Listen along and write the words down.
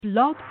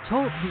Blog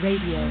Talk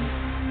Radio.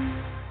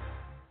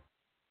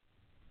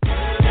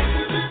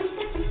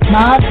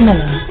 Mars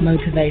Miller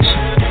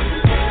Motivation.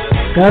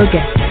 Go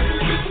get it.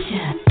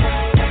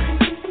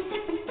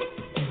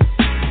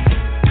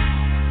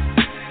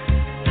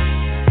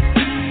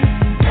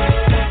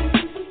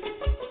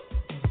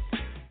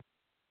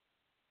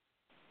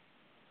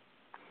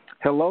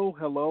 Hello,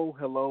 hello,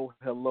 hello,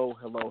 hello,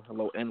 hello,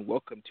 hello, and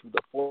welcome to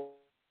the fourth.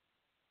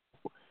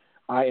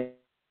 I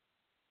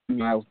am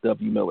Miles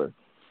W. Miller.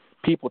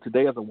 People,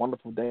 today is a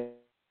wonderful day.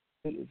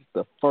 It's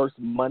the first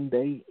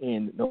Monday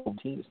in November.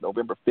 It's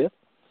November 5th,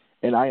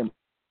 and I am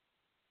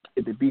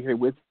excited to be here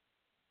with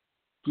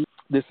you.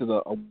 This is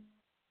a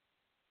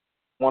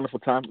wonderful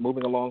time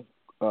moving along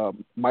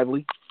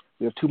mightily.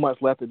 We have 2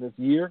 months left in this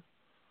year,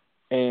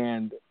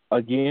 and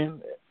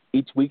again,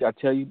 each week I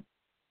tell you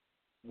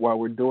while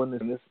we're doing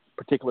this in this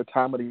particular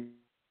time of the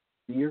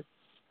year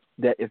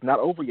that it's not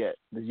over yet.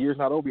 This year's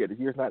not over yet. This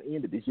year's not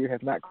ended. This year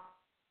has not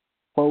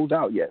closed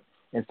out yet.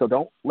 And so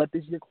don't let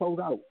this year close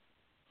out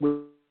with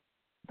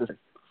this.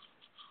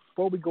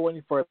 Before we go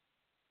any further,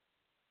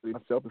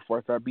 before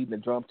I start beating the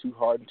drum too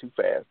hard and too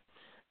fast,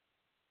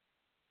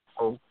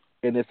 so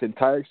in this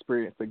entire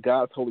experience, the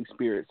God's Holy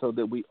Spirit, so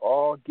that we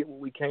all get what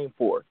we came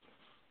for,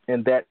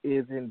 and that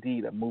is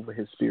indeed a move of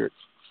His Spirit.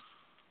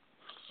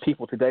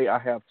 People, today I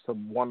have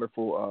some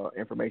wonderful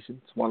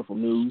information, some wonderful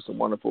news, some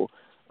wonderful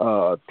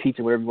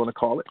teaching, whatever you want to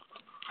call it.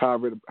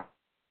 However,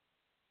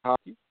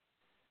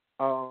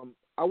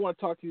 I want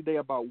to talk to you today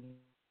about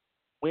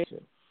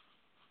winning.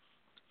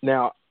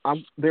 Now,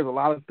 there's a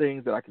lot of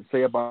things that I can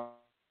say about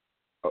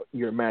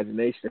your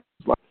imagination,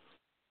 like,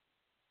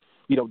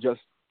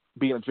 just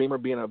being a dreamer,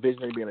 being a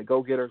visionary, being a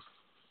go-getter.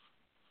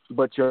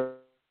 But your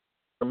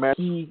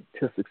key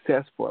to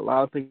success for a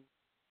lot of things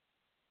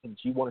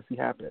you want to see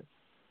happen.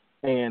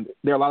 And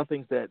there are a lot of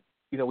things that,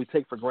 we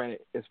take for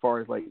granted as far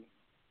as, like,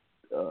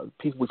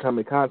 people we come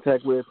in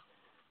contact with,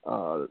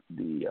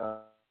 the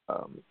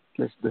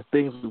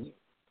things,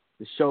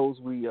 the shows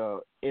we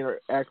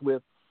interact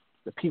with,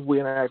 the people we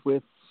interact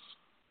with.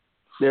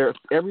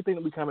 Everything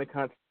that we come in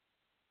contact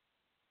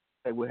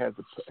with has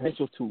the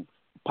potential to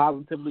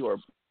positively or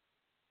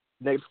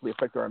negatively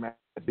affect our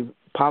imagination,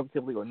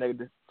 positively or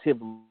negatively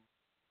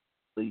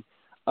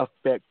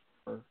affect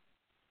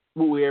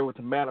what we're able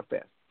to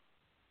manifest.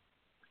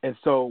 And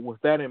so with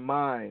that in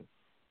mind,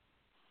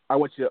 I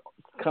want you to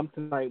come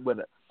tonight with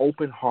an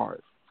open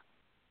heart.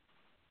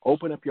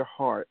 Open up your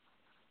heart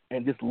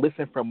and just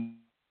listen from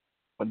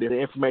the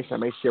information I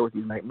may share with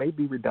you tonight may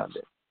be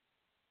redundant.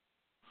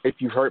 If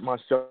you heard my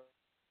show,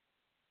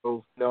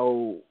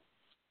 know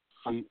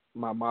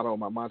my motto,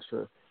 my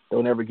mantra,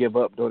 don't ever give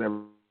up, don't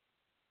ever.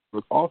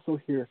 Also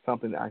hear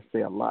something that I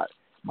say a lot.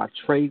 My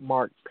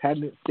trademark,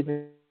 patented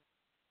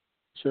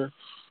signature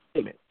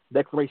statement,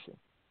 declaration.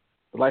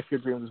 The life of your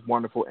dreams is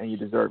wonderful, and you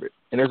deserve it.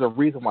 And there's a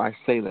reason why I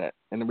say that,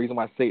 and the reason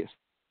why I say it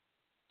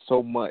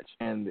so much.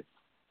 And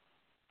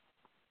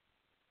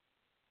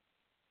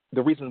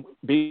the reason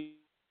being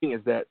is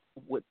that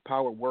what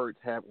power words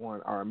have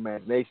on our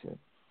imagination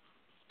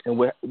and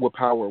what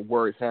power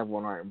words have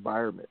on our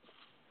environment.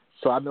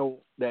 So I know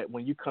that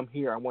when you come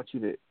here, I want you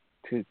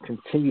to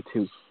continue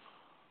to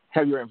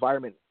have your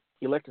environment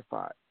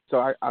electrified. So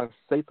I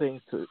say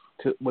things to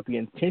with the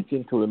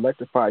intention to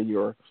electrify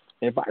your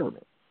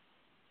environment.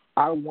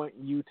 I want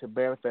you to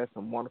manifest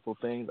some wonderful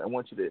things. I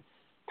want you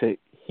to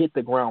hit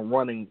the ground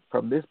running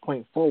from this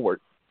point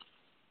forward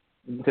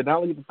to not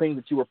only get the things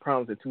that you were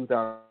promised in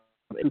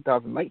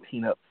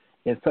 2019 up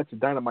in such a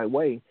dynamite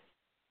way,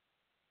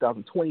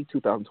 2020,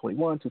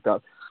 2021,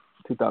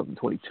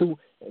 2022,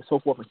 and so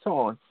forth and so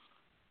on,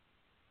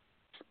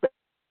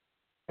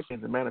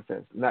 expect to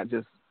manifest, not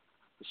just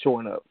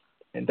showing up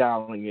and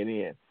dialing it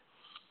in.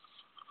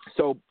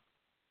 So,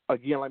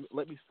 again,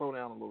 let me slow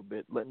down a little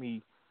bit. Let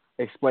me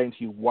explain to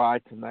you why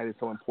tonight is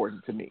so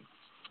important to me.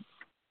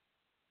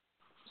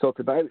 So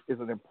tonight is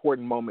an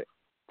important moment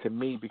to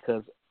me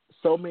because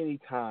so many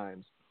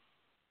times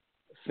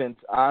since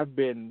I've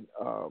been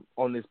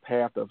on this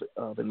path of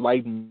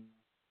enlightenment,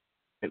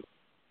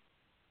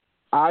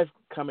 I've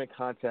come in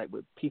contact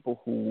with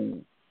people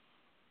who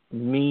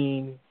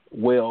mean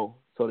well,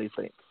 so they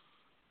think.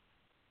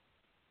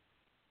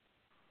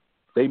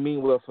 They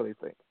mean well, so they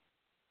think.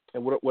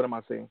 And what am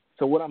I saying?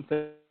 So what I'm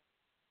saying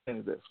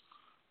is this.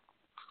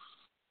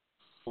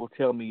 Will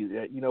tell me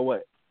that, you know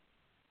what,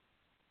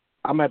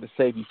 I'm going to have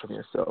to save you from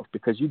yourself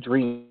because you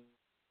dream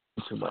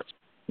too much.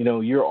 You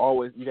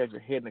got your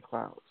head in the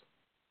clouds.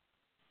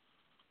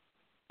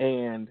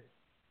 And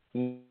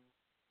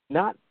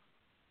not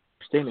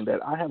understanding that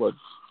I have a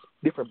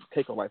different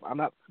take on life. I'm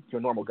not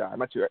your normal guy. I'm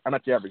not your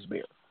average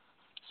bear,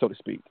 so to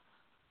speak.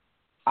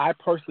 I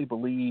personally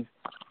believe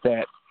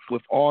that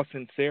with all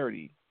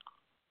sincerity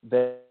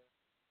that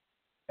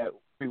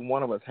every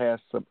one of us has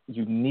some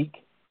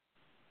unique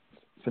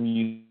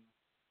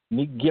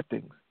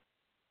giftings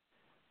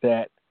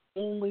that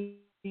only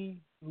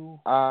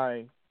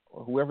I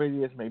or whoever it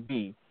is may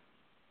be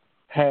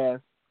has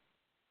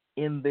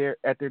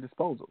at their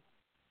disposal.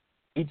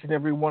 Each and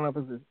every one of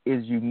us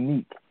is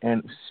unique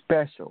and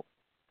special.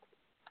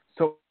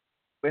 So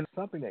it's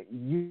something that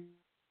you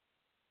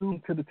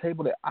bring to the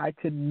table that I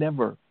could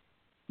never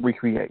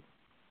recreate.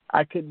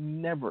 I could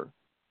never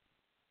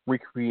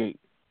recreate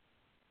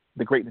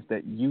the greatness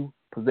that you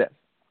possess.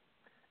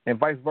 And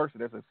vice versa,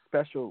 there's a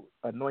special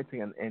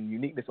anointing and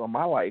uniqueness on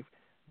my life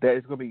that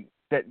is going to be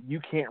that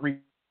you can't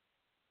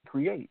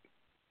recreate.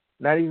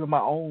 Not even my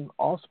own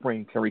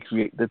offspring can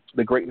recreate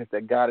the greatness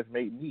that God has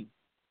made me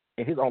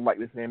in His own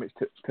likeness and image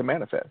to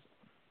manifest.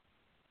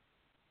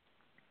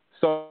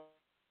 So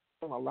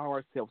we don't allow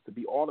ourselves to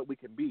be all that we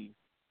can be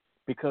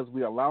because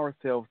we allow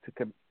ourselves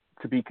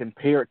to be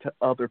compared to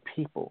other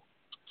people.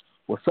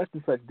 Well, such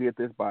and such did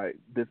this by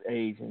this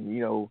age,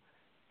 and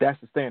that's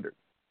the standard.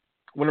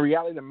 When the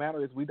reality of the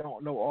matter is, we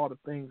don't know all the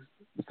things,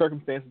 the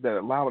circumstances that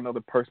allow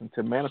another person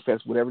to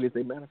manifest whatever it is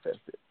they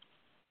manifested.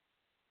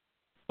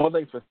 One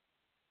thing for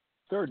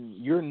certain,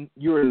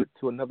 you're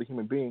to another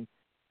human being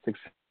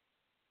success.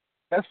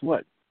 Guess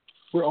what?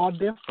 We're all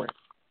different.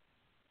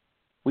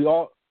 We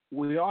all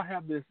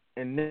have this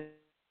innate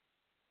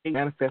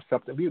manifest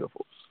something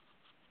beautiful.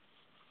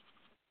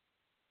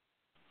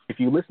 If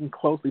you listen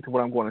closely to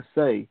what I'm going to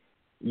say,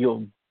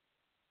 you'll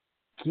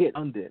get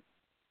undid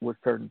with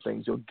certain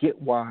things. You'll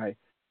get why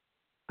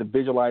the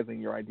visualizing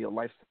your ideal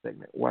life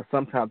segment, why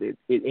sometimes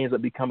it ends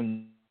up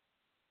becoming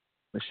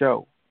a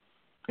show.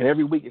 And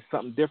every week is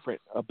something different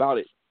about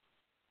it.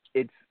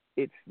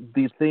 It's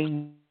the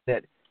thing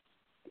that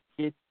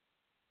it's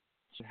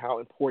how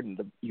important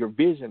your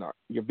visions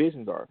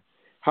are,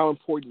 how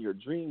important your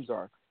dreams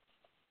are.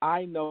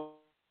 I know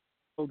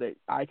that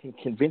I can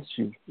convince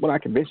you. When I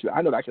convince you,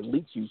 I know that I can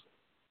lead you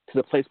to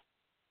the place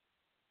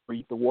where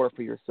you get the water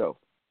for yourself,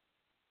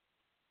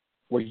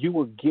 where you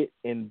will get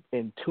in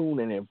tune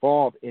and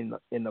involved in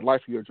the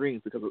life of your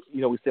dreams. Because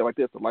we say it like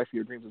this: the life of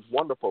your dreams is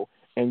wonderful,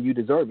 and you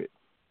deserve it.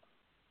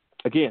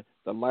 Again,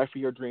 the life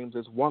of your dreams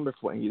is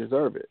wonderful, and you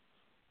deserve it.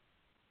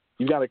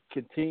 You got to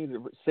continue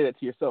to say that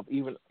to yourself,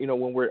 even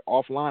when we're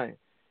offline.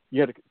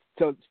 You have to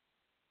tell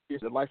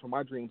yourself, the life of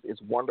my dreams is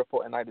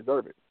wonderful, and I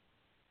deserve it.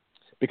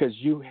 Because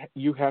you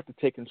have to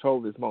take control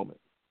of this moment,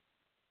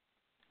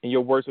 and your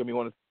words will be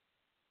one of the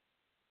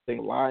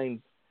things that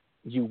aligns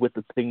you with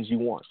the things you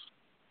want.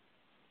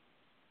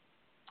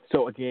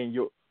 So again,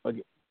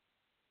 it's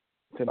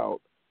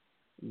about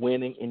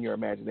winning in your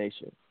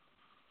imagination.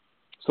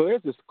 So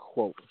there's this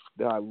quote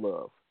that I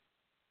love.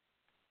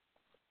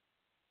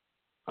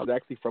 It's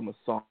actually from a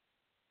song.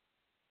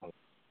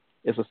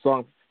 It's a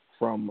song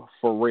from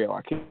Pharrell.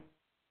 I can't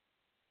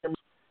remember.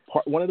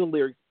 One of the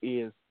lyrics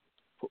is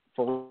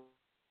Pharrell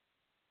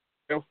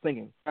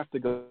singing. You have to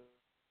go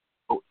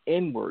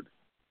inward.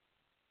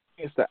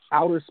 It's the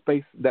outer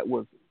space that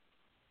was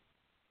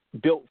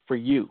built for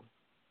you.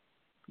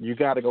 You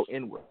got to go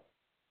inward.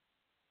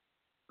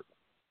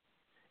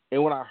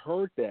 And when I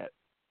heard that,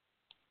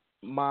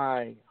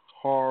 my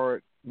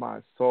heart,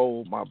 my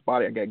soul, my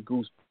body, I got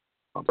goosebumps.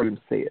 I heard him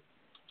say it.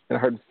 And I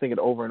heard him sing it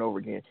over and over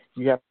again.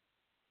 You have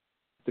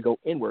to go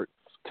inward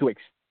to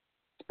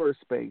explore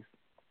space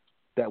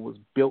that was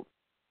built.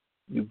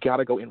 You got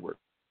to go inward.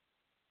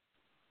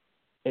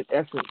 In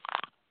essence,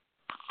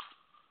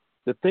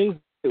 the things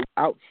that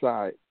are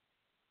outside,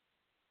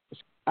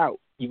 out.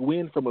 You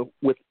win from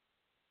within.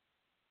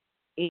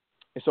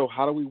 And so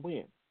how do we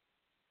win?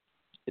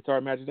 It's our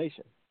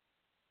imagination.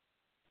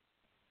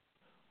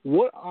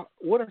 What are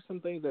some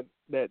things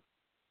that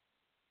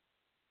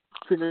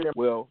trigger?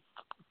 Well,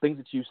 things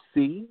that you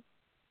see,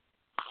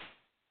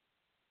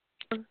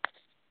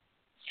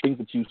 things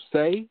that you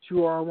say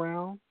you are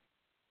around.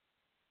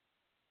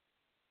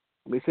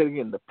 Let me say it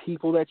again. The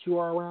people that you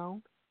are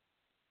around.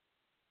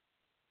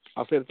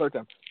 I'll say it the third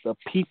time. The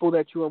people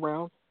that you're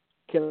around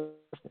can.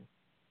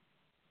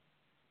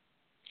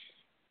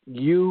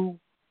 You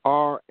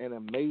are an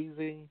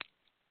amazing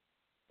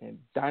and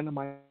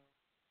dynamite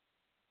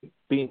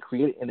being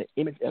created in the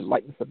image and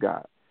likeness of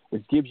God,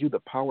 which gives you the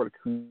power to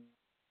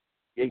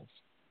create.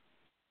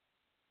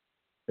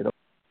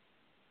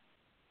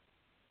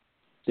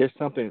 There's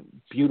something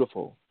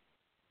beautiful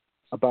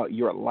about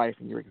your life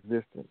and your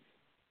existence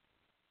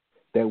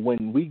that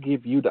when we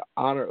give you the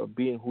honor of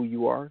being who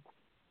you are,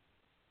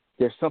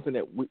 there's something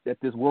that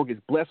this world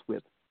gets blessed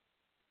with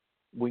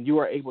when you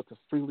are able to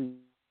freely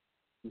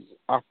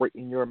operate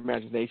in your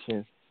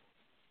imagination.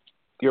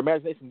 Your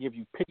imagination gives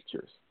you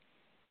pictures.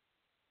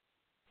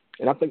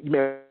 And I think you may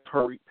have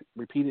heard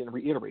repeated and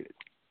reiterated.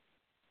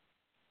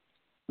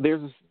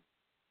 There's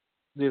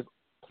a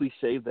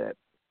cliche that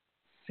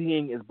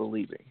seeing is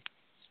believing.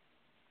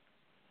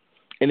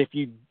 And if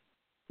you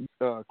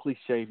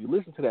if you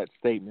listen to that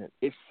statement,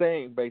 it's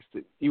saying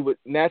basically you would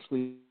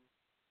naturally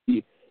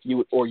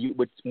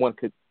what one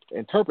could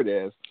interpret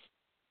as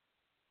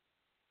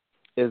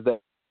is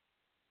that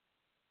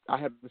I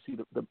have to see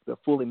the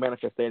fully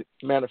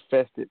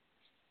manifested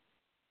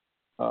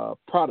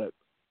product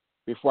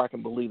before I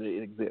can believe that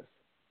it exists,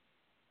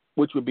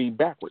 which would be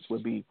backwards.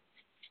 Would be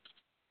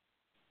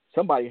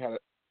somebody had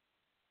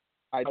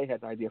an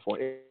idea for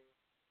an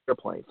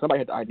airplane. Somebody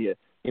had the idea,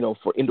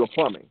 for indoor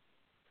plumbing.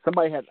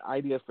 somebody had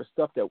ideas for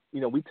stuff that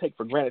we take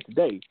for granted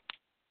today.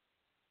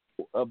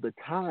 Of the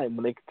time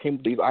when they came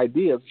to these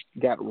ideas,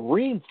 got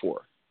reamed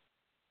for.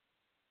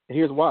 And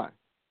here's why.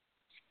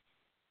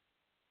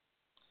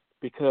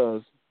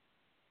 Because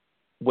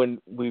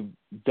when we've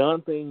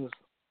done things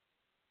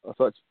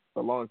such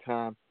a long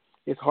time,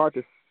 it's hard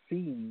to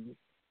see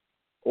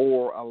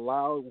or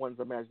allow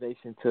one's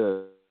imagination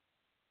to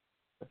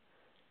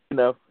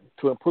enough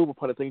to improve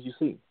upon the things you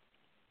see.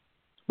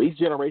 But each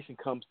generation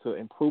comes to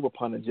improve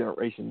upon the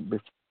generation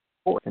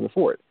before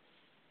it.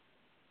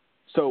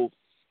 So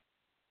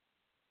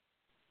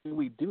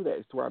we do that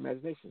is through our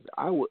imaginations.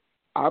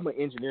 I'm an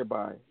engineer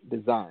by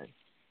design.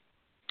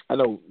 I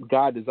know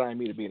God designed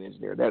me to be an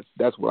engineer.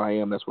 That's what I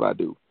am. That's what I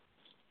do.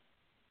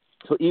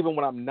 So even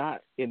when I'm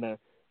not in a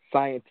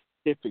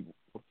scientific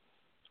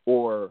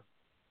or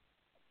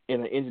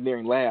in an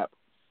engineering lab,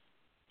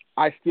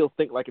 I still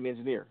think like an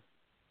engineer.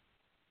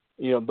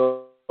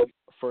 Though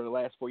for the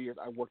last 4 years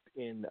I worked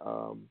in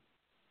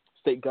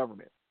state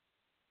government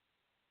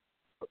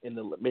in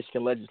the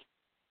Michigan legislature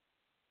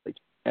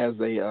as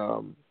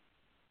a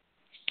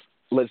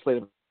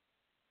legislative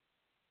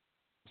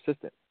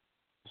assistant,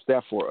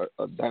 staff for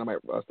a Dynamite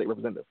state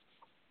representative,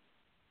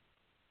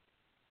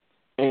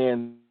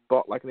 and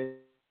thought like an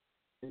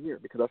engineer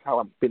because that's how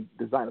I've been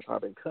designed, that's how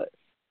I've been cut.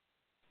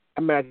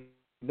 Imagine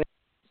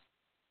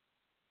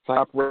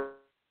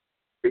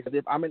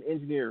if I'm an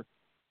engineer,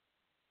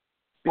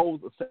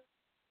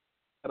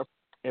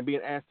 and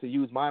being asked to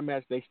use my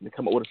imagination to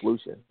come up with a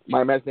solution,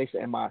 my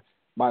imagination and my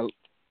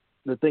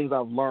the things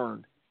I've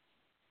learned.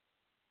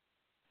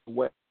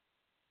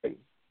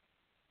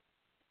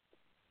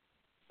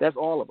 That's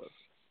all of us.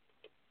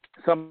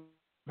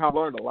 Somehow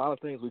learned a lot of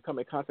things. We come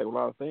in contact with a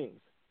lot of things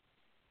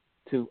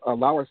to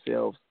allow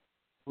ourselves,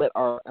 let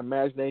our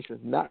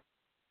imaginations not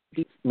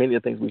many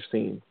of the things we've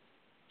seen,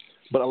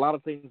 but a lot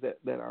of things that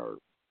are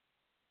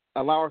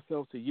allow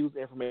ourselves to use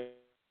the information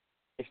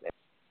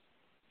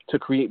to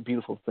create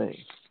beautiful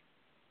things.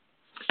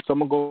 So I'm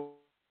gonna go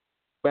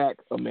back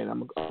a minute.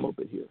 I'm a little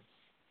bit here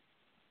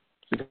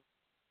because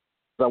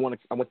I want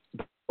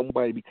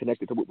everybody to be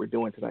connected to what we're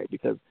doing tonight.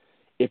 Because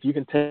if you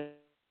can take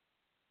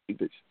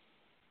this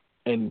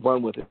and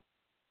run with it,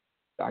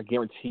 I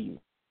guarantee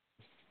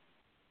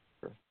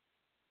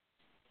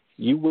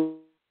you will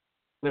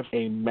have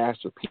a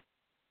masterpiece.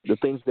 The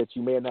things that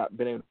you may have not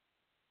been able to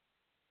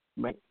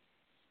make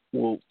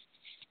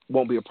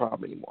won't be a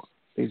problem anymore.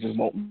 They just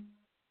won't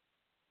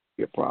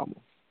be a problem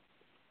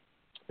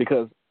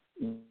because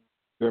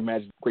you're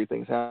imagining great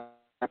things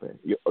happen.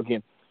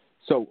 Again,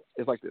 so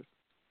it's like this.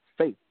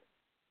 Faith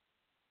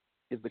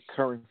is the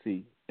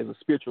currency, is a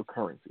spiritual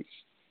currency.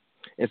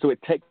 And so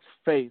it takes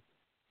faith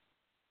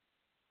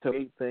to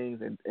make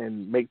things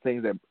and make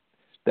things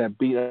that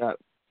be not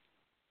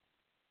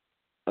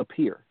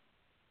appear.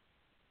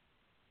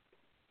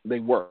 They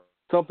work.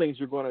 Some things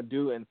you're going to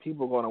do, and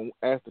people are going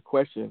to ask the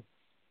question,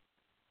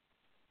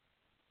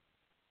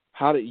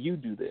 how did you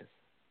do this?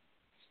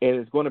 And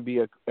it's going to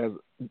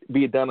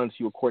be done unto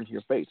you according to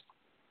your faith.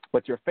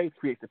 But your faith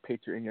creates a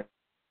picture in your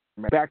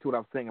mind. Back to what I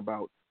was saying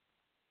about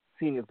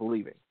seeing is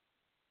believing.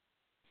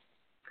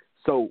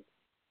 So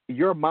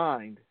your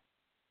mind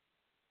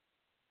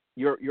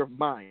right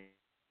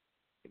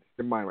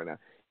now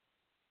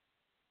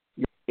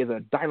is a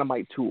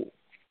dynamite tool,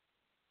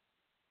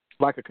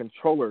 like a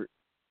controller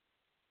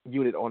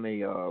unit on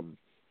a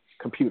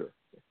computer.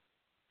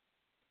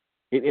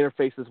 It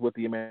interfaces with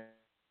the imagination.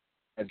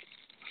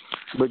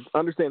 But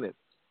understand this,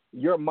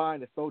 your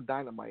mind is so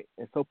dynamite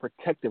and so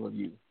protective of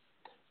you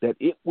that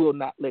it will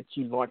not let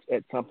you launch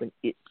at something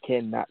it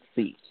cannot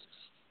see.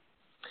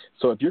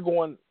 So if you're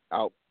going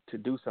out to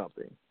do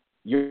something,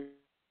 your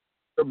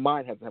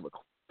mind has to have a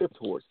clear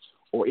towards,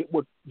 or it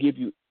will give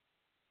you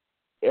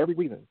every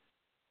reason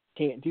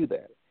can't do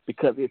that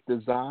because it's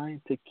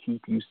designed to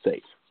keep you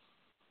safe.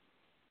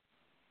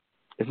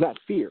 It's not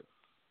fear.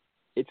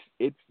 It's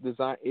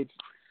designed.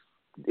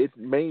 Its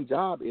main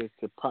job is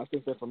to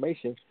process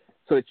information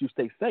so that you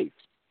stay safe.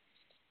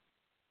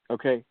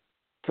 Okay,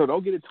 so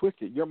don't get it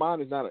twisted. Your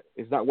mind is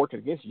not working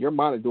against you. Your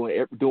mind is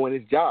doing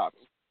its job.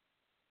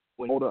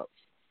 Hold up.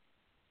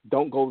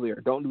 Don't go there.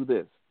 Don't do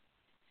this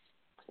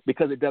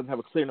because it doesn't have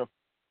a clear enough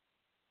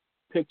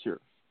picture.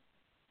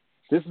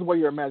 This is where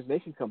your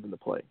imagination comes into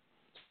play.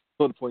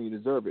 So the point you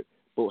deserve it.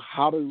 But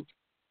how to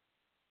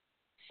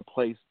a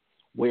place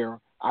where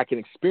I can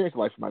experience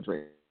life in my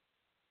dreams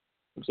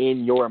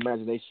in your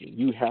imagination.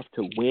 You have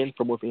to win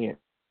from within.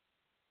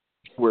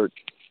 Where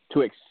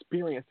to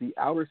experience the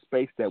outer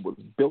space that was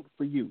built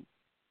for you,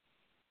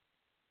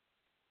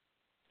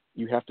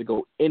 you have to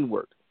go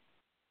inward.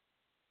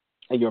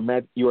 And your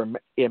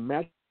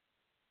imagination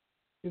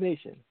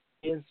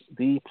is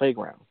the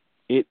playground.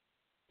 It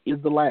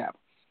is the lab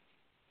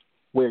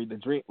where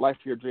the life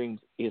of your dreams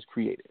is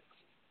created.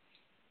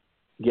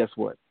 Guess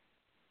what?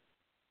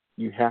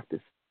 You have to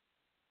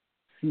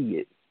see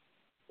it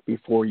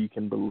before you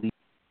can believe.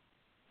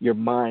 Your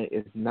mind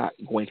is not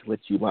going to let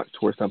you launch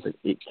towards something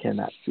it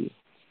cannot see.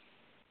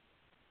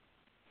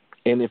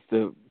 And if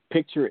the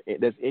picture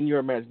that's in your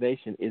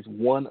imagination is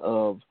one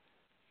of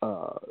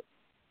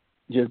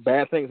just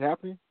bad things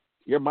happening,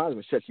 your mind is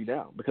going to shut you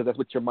down because that's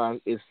what your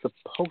mind is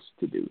supposed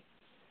to do.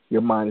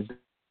 Your mind is.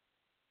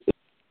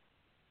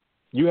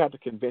 You have to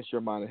convince your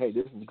mind that, hey,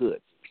 this is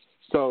good.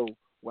 So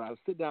when I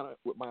sit down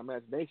with my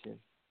imagination,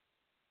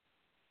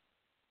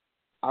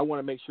 I want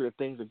to make sure that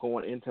things are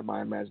going into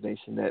my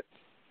imagination that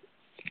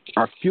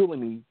are fueling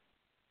me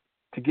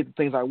to get the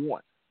things I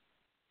want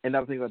and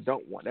not the things I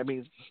don't want. That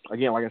means,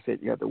 again, like I said,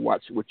 you have to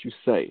watch what you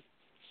say.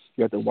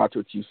 You have to watch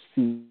what you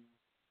see.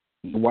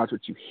 You watch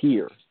what you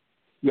hear.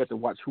 You have to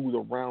watch who's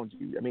around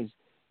you. That means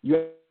you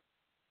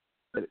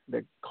have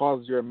that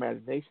causes your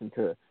imagination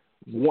to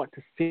want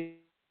to see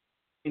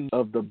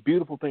of the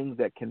beautiful things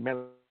that can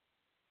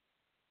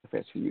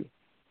manifest for you.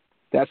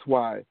 That's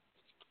why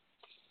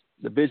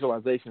the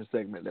visualization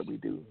segment that we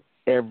do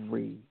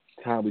every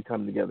time we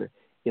come together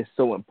is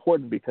so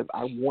important because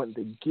I want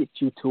to get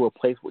you to a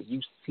place where you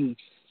see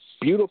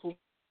beautiful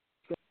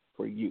things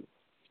for you.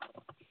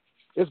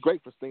 It's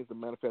great for things to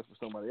manifest for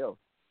somebody else.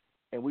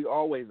 And we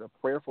always are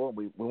prayerful.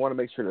 We want to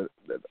make sure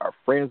that our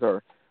friends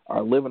are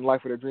living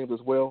life of their dreams as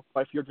well,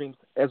 life of your dreams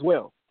as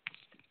well.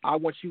 I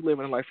want you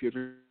living a life of your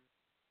dreams.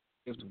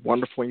 It's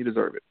wonderful and you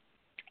deserve it.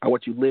 I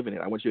want you living it.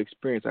 I want you to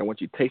experience it. I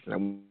want you tasting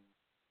it.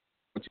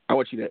 I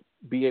want you to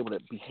be able to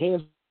be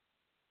hands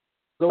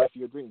on life of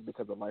your dreams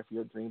because the life of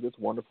your dreams is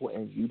wonderful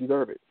and you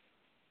deserve it.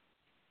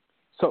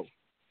 So,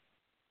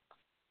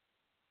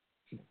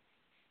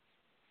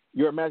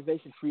 your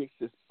imagination creates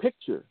this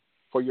picture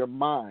for your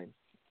mind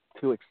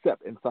to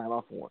accept and sign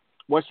off on.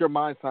 Once your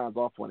mind signs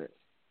off on it,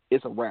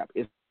 it's a wrap.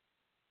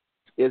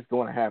 It's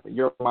going to happen.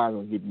 Your mind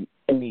will give you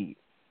a need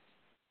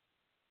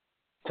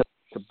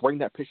to bring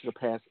that picture to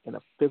pass in a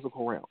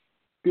physical realm,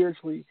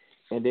 spiritually,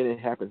 and then it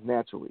happens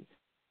naturally.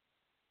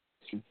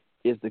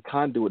 Is the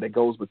conduit that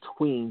goes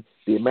between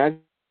the imagination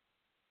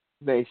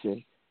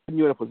and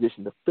you're in a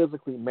position to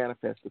physically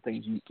manifest the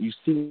things you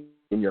see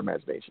in your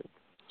imagination.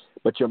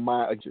 But your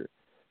mind,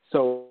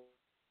 so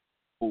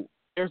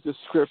there's the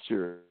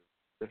scripture.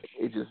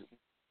 It just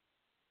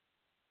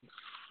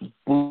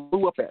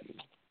blew up at me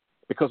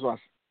because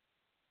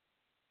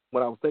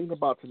when I was thinking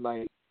about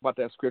tonight about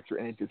that scripture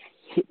and it just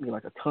hit me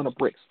like a ton of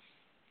bricks.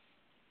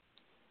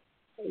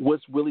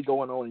 What's really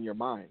going on in your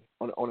mind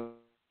on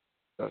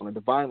a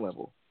divine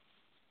level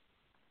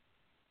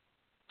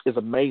is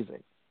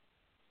amazing.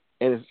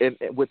 And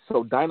what's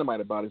so dynamite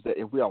about it is that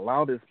if we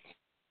allow this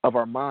of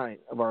our mind,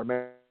 of our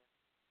imagination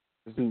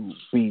to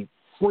be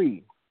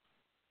free,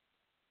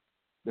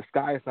 the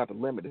sky is not the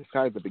limit. The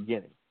sky is the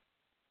beginning.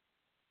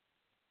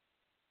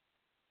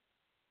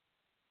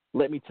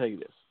 Let me tell you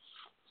this.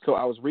 So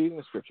I was reading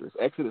the scriptures,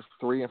 Exodus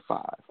 3 and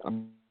 5.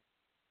 I'm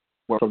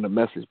from the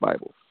Message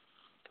Bible.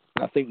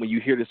 And I think when you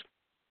hear this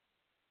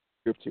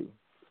scripture,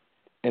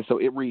 and so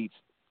it reads,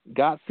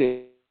 God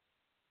said,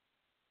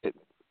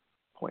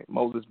 point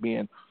Moses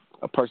being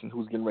a person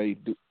who's getting ready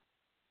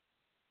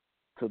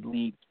to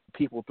lead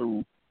people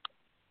through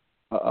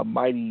a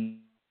mighty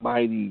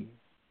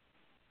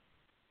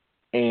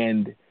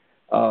and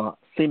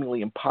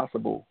seemingly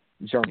impossible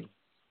journey.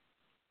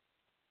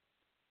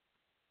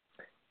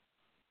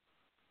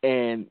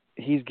 And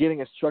he's getting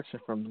instruction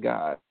from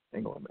God,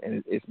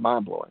 and it's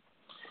mind-blowing.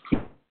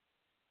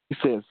 He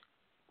says,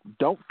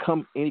 don't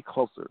come any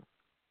closer.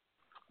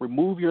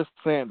 Remove your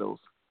sandals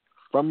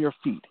from your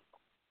feet.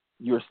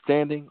 You're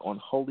standing on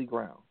holy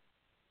ground.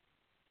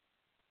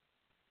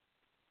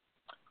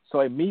 So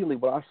immediately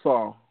what I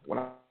saw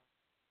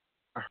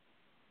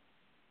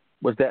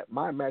was that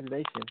my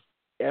imagination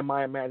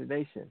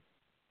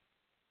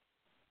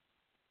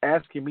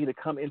asking me to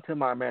come into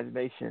my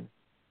imagination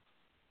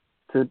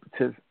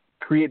to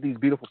create these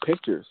beautiful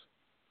pictures,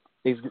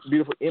 these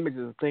beautiful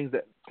images of things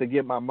that to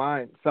give my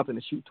mind something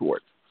to shoot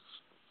towards.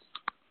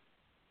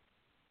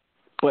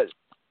 But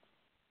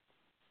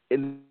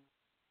in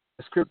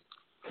the script,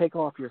 take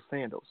off your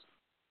sandals.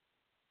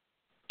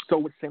 So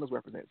what sandals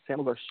represent?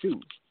 Sandals are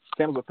shoes.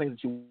 Sandals are things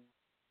that you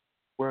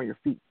wear on your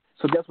feet.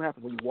 So that's what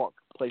happens when you walk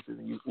places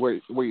and you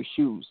wear your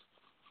shoes.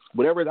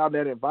 Whatever is out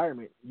in that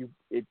environment, you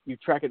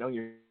track it on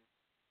your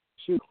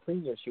shoes,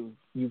 clean your shoes.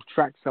 You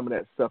track some of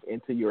that stuff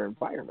into your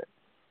environment.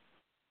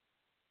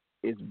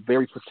 It's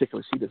very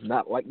particular. She does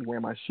not like me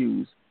wearing my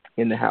shoes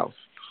in the house.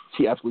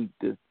 She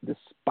absolutely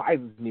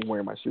despises me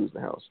wearing my shoes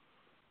in the house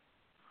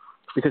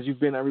because you've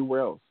been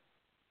everywhere else.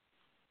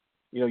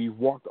 You know, you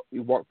walked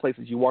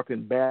places. You walked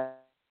in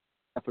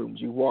bathrooms.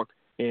 You walked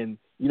in.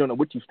 You don't know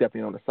what you stepped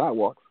in on the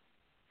sidewalk.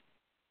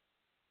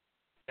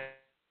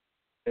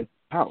 In the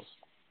house.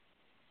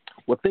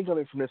 Well, think of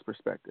it from this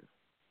perspective.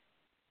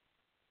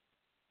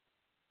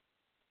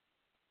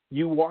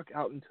 You walk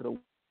out into the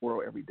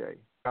world every day.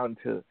 Out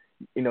into,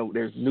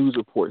 there's news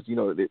reports.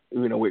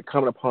 We're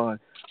coming upon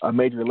a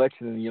major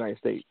election in the United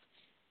States,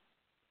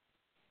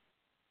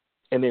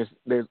 and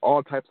there's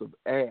all types of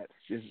ads.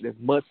 There's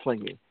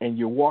mudslinging, and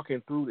you're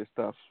walking through this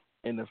stuff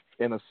in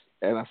a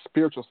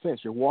spiritual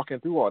sense. You're walking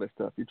through all this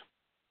stuff. You're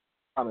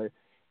trying to,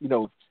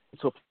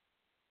 to a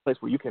place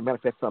where you can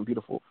manifest something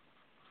beautiful.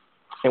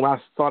 And when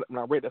I saw it, when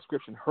I read that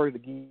scripture and heard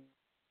it again,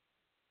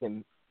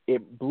 and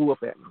it blew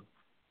up at me.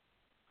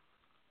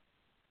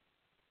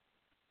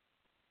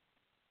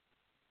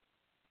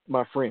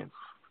 My friends,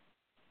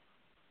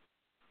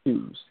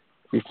 choose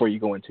before you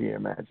go into your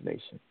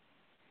imagination.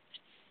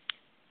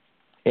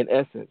 In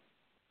essence,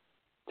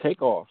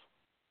 take off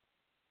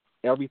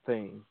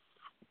everything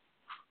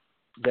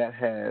that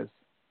has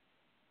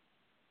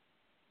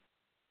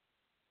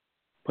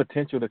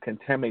potential to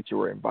contaminate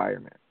your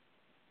environment,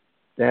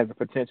 that has the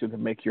potential to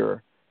make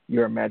your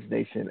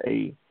imagination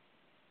a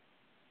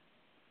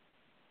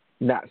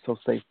not so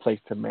safe place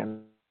to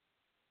manifest.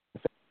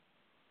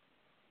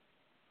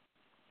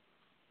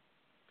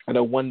 I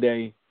know one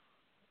day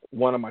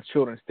one of my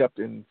children stepped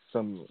in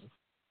some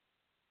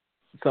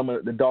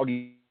of the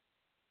doggy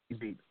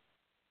feet.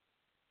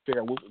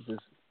 Figure out what was this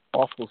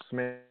awful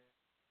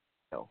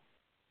smell,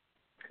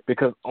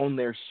 because on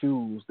their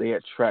shoes they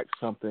had tracked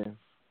something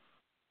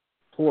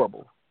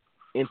horrible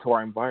into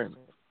our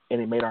environment,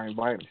 and it made our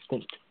environment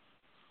stink.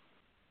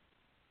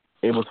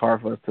 It was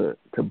hard for us to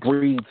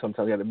breathe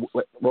sometimes. We had to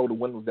roll the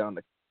windows down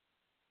the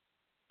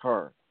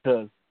car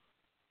because,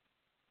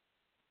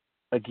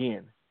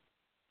 again,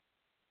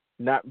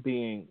 not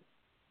being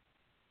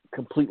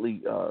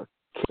completely careful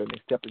and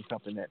accepting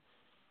something that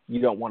you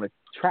don't want to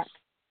track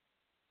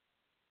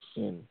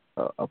in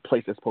a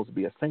place that's supposed to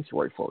be a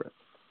sanctuary for it.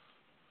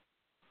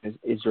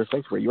 Is your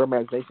sanctuary. Your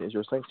imagination is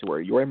your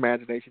sanctuary. Your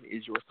imagination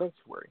is your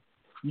sanctuary.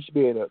 You should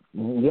be able to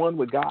one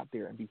with God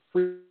there and be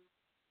free.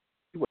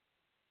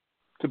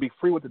 To be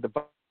free with the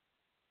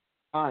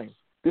divine.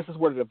 This is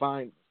where the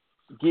divine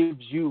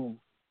gives you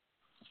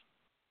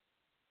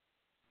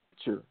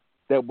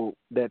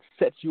that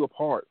sets you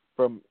apart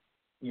from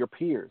your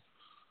peers.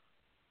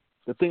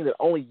 The thing that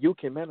only you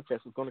can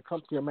manifest is going to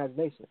come to your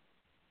imagination.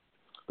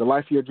 The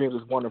life of your dreams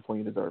is wonderful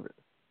and you deserve it.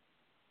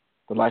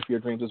 The life of your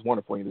dreams is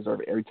wonderful and you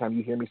deserve it. Every time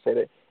you hear me say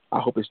that, I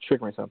hope it's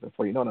triggering something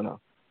for you. No.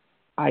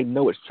 I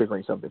know it's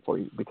triggering something for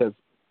you because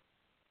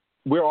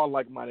we're all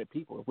like-minded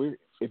people.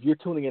 If you're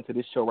tuning into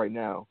this show right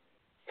now,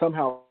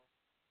 somehow,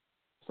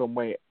 some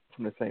way,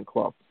 from the same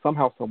cloth,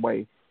 somehow, some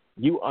way,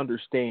 you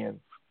understand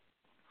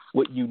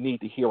what you need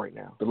to hear right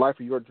now. The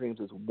life of your dreams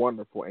is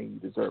wonderful and you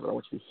deserve it. I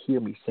want you to hear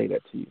me say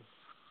that to you.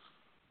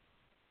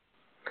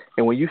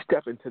 And when you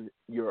step into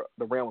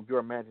the realm of your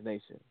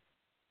imagination,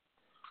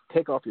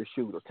 take off your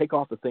shoes or take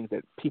off the things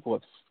that people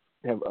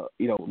have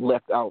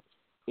left out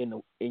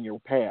in your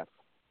path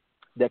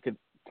that could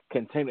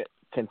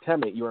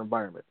contaminate your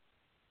environment.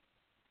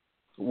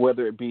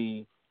 Whether it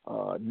be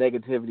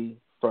negativity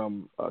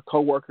from a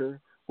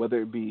coworker,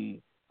 whether it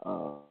be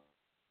that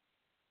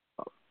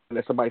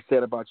somebody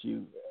said about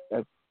you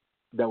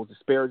that was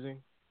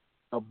disparaging,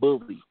 a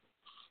bully,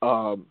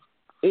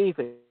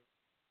 anything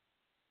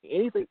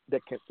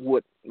that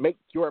would make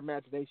your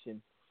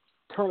imagination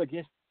turn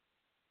against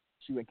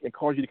you and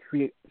cause you to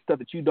create stuff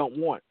that you don't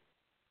want.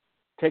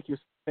 Take your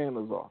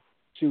sandals off,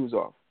 shoes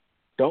off.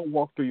 Don't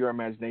walk through your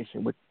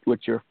imagination with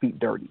your feet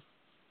dirty.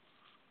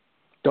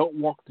 Don't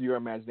walk through your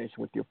imagination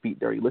with your feet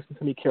dirty. Listen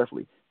to me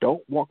carefully.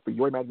 Don't walk through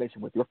your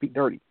imagination with your feet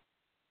dirty.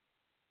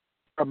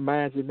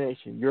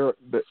 Imagination,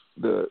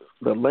 the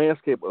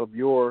landscape of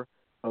your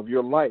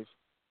life,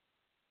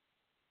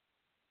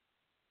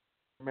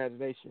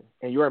 imagination,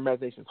 and your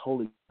imagination is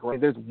holy.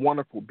 There's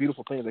wonderful,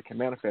 beautiful things that can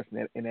manifest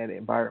in that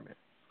environment,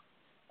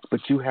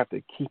 but you have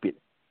to keep it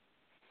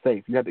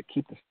safe. You have to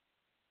keep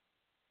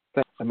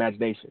the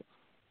imagination.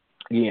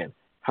 Again,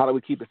 how do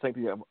we keep the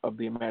sanctity of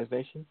the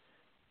imagination?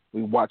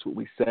 We watch what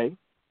we say.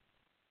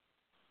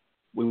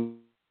 We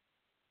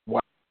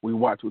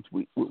watch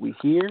what we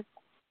hear.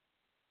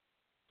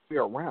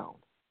 We're around.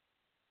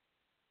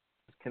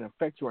 It can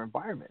affect your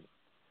environment.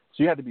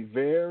 So you have to be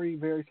very,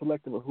 very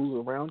selective of who's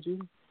around you.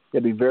 You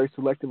have to be very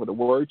selective of the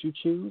words you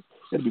choose.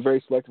 You have to be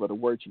very selective of the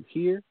words you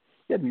hear.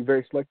 You have to be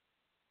very selective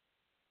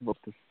of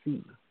to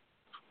see.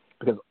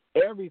 Because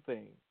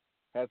everything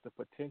has the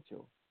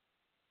potential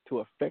to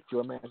affect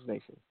your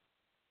imagination.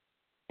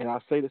 And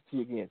I'll say this to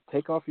you again.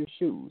 Take off your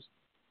shoes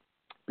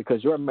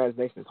because your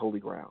imagination is holy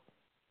ground.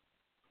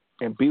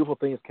 And beautiful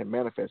things can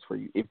manifest for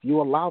you if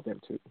you allow them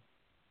to.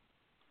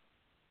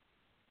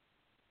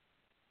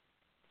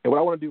 And what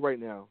I want to do right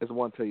now is I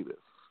want to tell you this.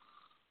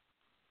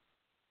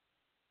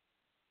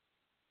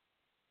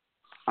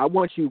 I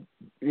want you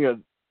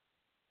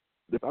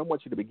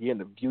to begin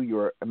to view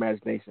your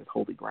imagination as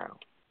holy ground,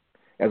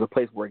 as a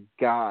place where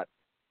God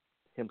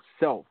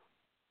himself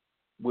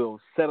will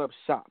set up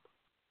shop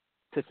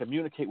to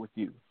communicate with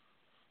you,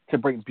 to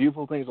bring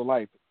beautiful things to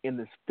life in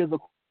this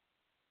physical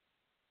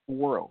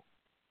world.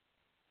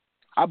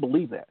 I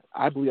believe that.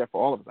 I believe that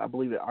for all of us. I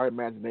believe that our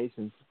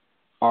imaginations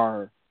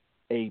are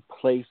a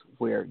place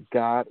where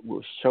God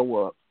will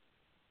show up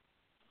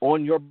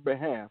on your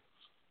behalf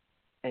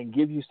and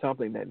give you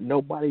something that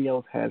nobody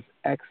else has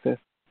access,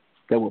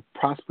 that will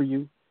prosper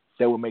you,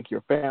 that will make your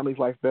family's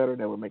life better,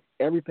 that will make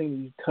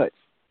everything you touch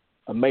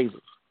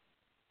amazing.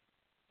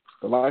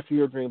 The life of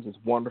your dreams is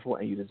wonderful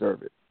and you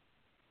deserve it.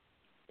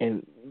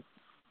 And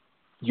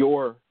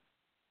your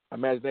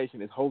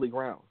imagination is holy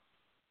ground.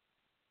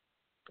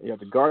 You have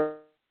to guard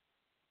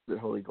the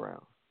holy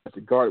ground. You have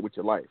to guard it with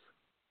your life,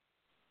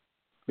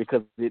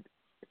 because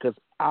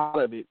out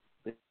of it,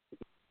 so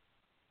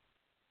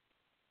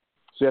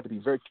you have to be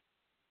very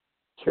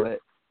careful to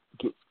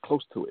get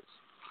close to it.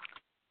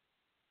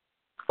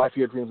 Life of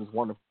your dreams is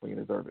wonderful. You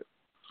deserve it.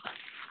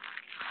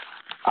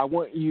 I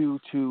want you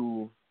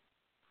to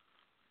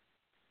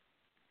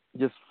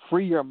just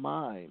free your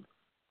mind,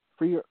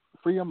 free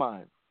your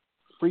mind,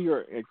 free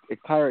your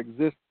entire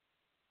existence,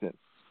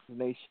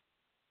 nation.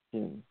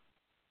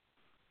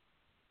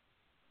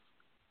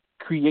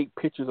 Create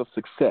pictures of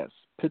success,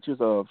 pictures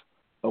of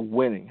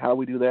winning. How do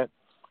we do that?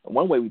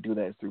 One way we do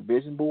that is through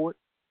vision board.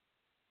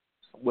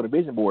 With a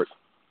vision board,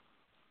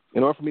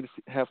 in order for me to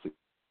have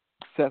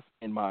success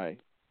in my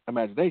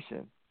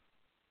imagination,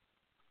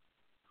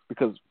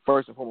 because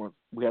first and foremost,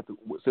 we have to,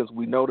 since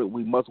we know that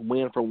we must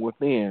win from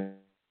within,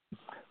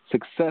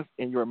 success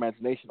in your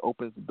imagination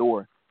opens the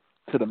door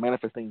to the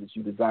manifesting that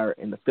you desire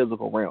in the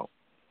physical realm.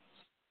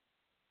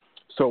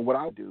 So what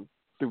I do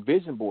through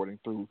vision boarding,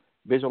 through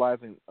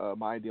visualizing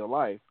my ideal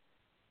life,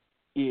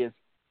 is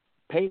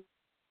painting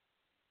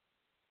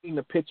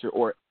the picture,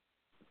 or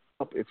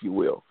if you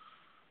will.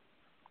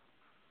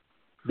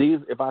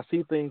 If I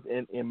see things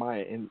in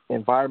my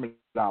environment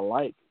that I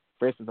like,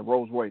 for instance, a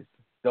Rolls Royce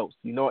Ghost,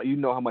 you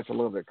know how much I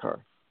love that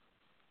car.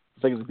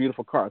 I think it's a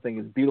beautiful car. I think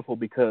it's beautiful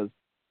because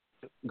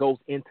it goes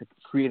into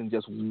creating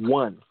just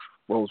one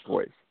Rolls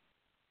Royce.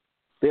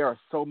 There are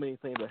so many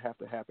things that have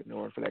to happen in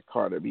order for that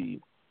car to be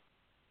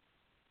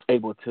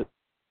able to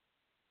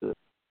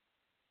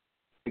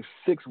take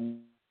 6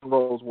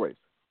 Rolls Royce,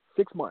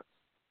 6 months.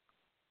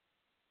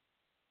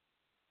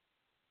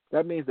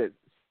 That means that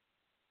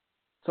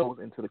goes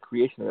into the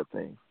creation of that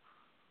thing.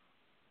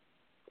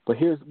 But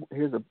here's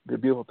the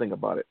beautiful thing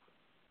about it.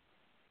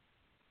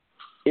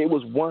 It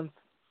was once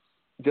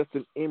just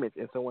an image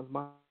in someone's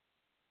mind.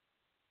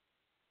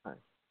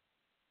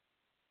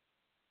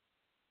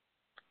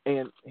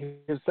 And here's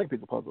the second piece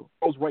of the puzzle.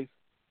 Rolls Royce,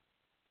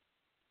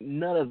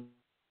 none of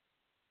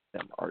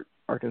them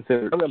are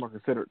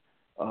considered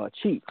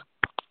cheap.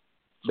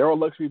 They're all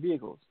luxury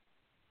vehicles.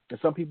 And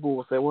some people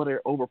will say, well,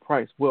 they're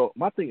overpriced. Well,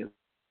 my thing is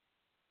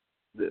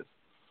this.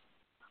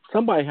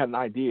 Somebody had an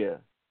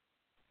idea,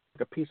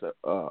 like a piece of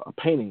a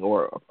painting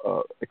or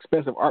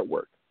expensive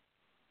artwork,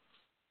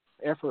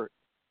 effort,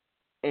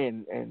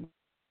 and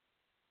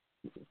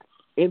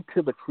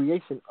into the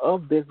creation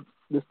of this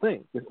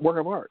thing, this work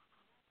of art.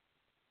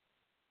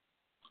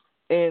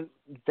 And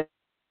that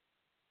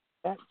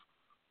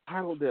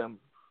entitled them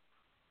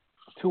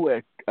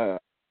to a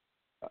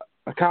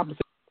compensation.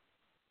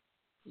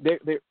 They're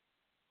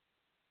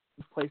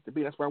place to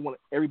be. That's where I want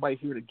everybody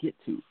here to get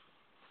to.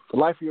 The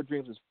life of your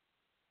dreams is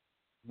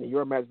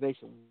your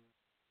imagination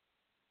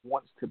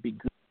wants to be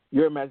good.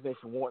 Your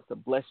imagination wants to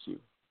bless you.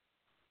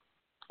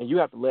 And you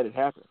have to let it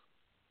happen.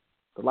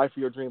 The life of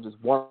your dreams is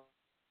one.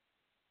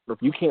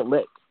 You can't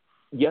let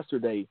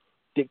yesterday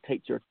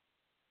dictate your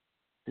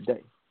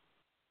today.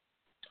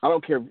 I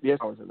don't care if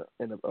yesterday was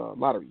in the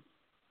lottery.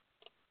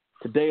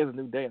 Today is a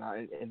new day,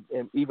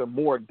 and even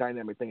more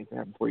dynamic things can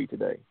happen for you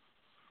today.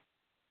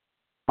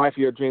 The life of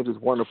your dreams is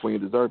wonderful,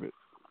 and you deserve it.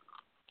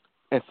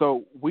 And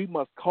so we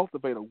must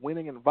cultivate a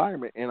winning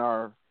environment in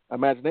our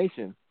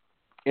imagination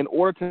in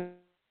order to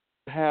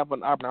have an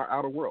in our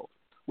outer world,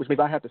 which means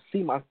I have to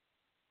see myself.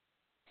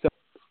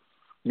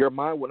 Your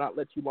mind will not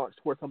let you launch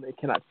towards something it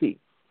cannot see.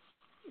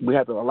 We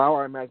have to allow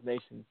our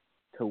imagination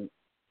to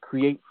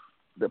create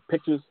the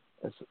pictures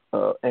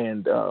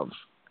and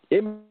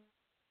images,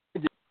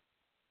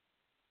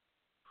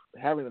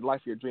 having the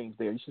life of your dreams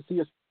there. You should see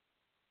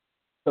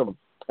yourself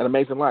an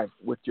amazing life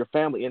with your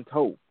family in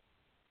tow,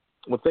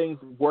 with things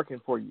working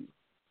for you.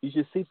 You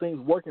should see things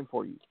working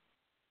for you.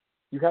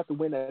 You have to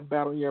win that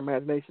battle in your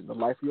imagination. The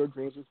life of your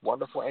dreams is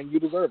wonderful, and you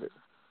deserve it.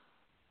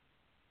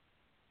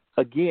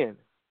 Again,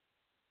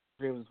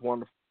 dreams is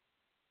wonderful,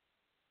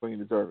 and you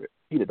deserve it.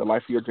 The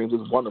life of your dreams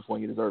is wonderful,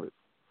 and you deserve it.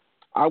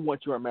 I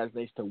want your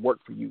imagination to work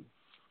for you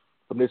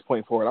from this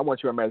point forward. I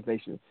want you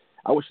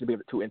to be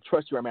able to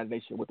entrust your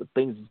imagination with the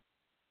things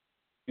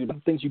you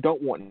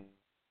don't want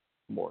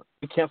anymore.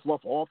 You cancel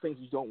off all things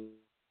you don't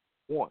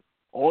want.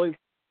 All the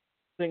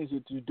things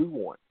that you do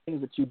want. Only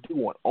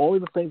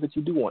the things that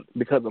you do want,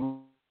 because of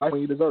life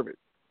when you deserve it.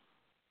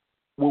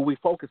 Will we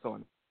focus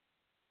on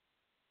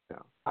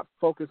now? Not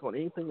focus on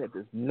anything that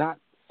does not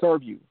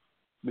serve you,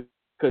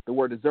 because the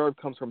word deserve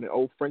comes from the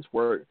old French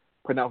word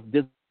pronounced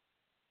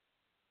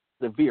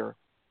deserve,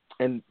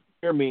 and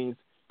there means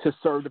to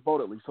serve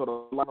devotedly. So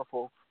the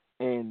wonderful,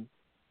 and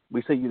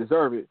we say you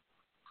deserve it,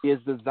 is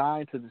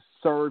designed to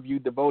serve you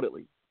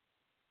devotedly.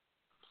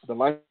 The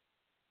life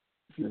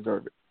you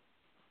deserve it.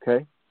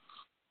 Okay?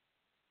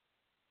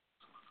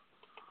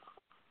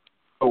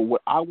 So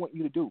what I want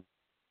you to do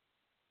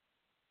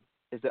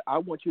is that I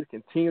want you to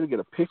continue to get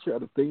a picture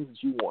of the things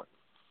that you want.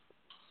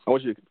 I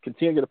want you to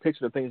continue to get a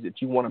picture of the things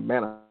that you want to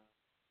manifest.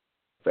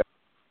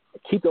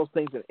 Keep those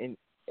things in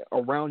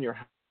around your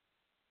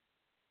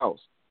house.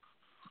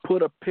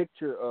 Put a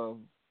picture of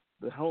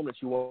the home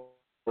that you want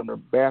on the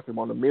bathroom,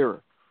 on the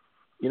mirror.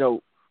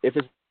 If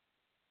it's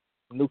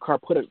a new car,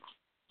 put a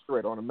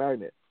cigarette on a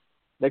magnet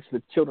next to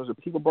the Children's or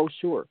People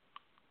brochure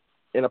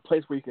in a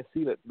place where you can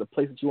see that the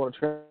place that you want to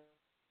travel.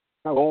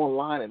 Go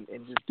online and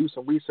just do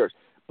some research,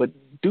 but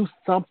do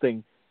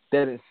something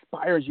that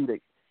inspires you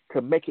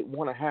to make it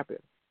want to happen.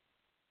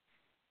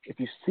 If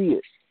you see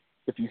it,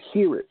 if you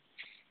hear it,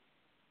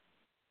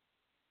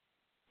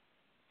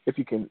 if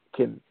you can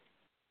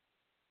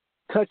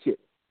touch it,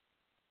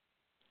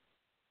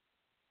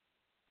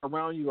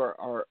 around you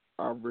are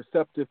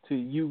receptive to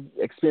you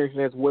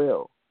experiencing as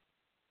well.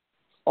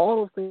 All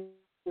those things,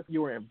 if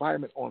your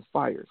environment on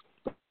fire,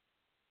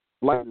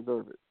 life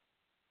deserves it.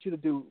 I want you to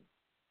do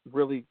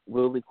really,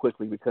 really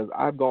quickly because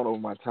I've gone over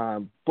my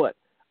time, but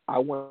I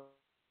want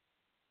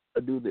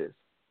to do this.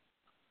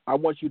 I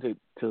want you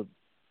to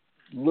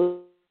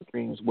look at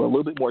dreams with a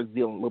little bit more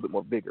zeal and a little bit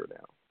more vigor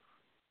now.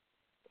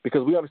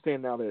 Because we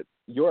understand now that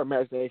your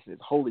imagination is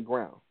holy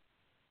ground.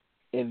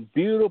 And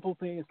beautiful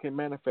things can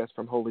manifest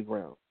from holy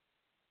ground.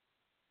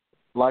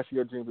 Life of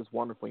your dreams is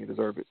wonderful and you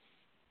deserve it.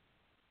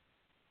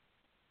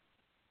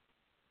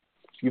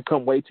 You've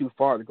come way too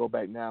far to go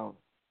back now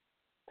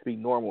to be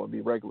normal and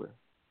be regular.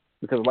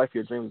 Because the life of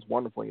your dreams is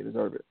wonderful and you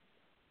deserve it.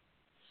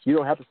 You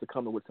don't have to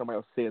succumb to what somebody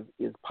else says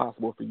is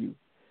possible for you.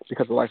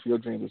 Because the life of your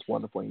dreams is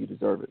wonderful and you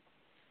deserve it.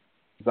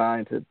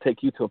 Designed to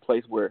take you to a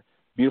place where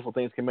beautiful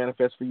things can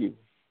manifest for you.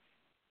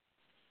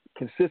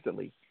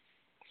 Consistently.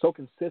 So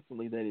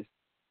consistently that it's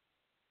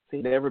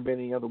never been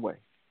any other way.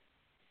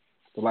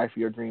 The life of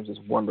your dreams is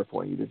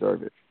wonderful and you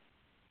deserve it.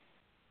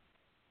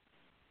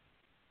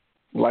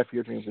 The life of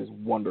your dreams is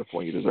wonderful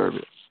and you deserve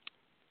it.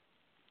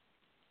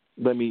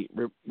 Let me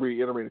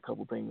reiterate a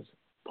couple things,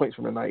 points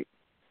from the night.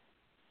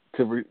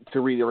 To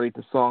reiterate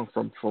the song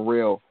from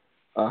Pharrell,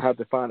 I have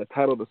to find the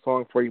title of the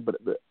song for you, but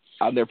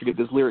I'll never forget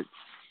this lyric.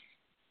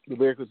 The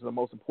lyric is the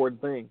most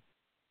important thing.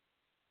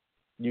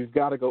 You've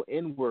got to go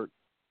inward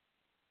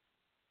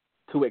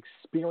to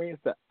experience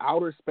the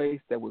outer space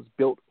that was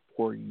built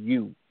for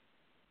you.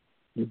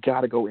 You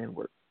got to go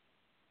inward.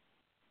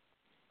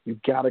 You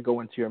got to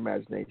go into your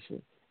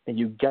imagination, and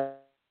you got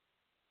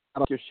to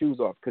take your shoes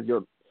off because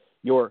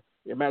your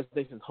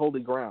imagination is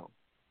holy ground.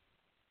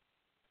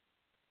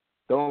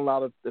 Don't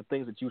allow the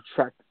things that you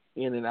tracked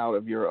in and out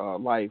of your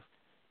life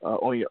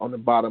on the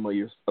bottom of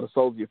the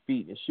soles of your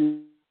feet and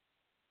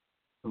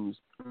shoes.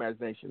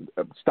 Imagination.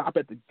 Stop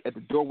at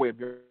the doorway of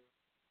your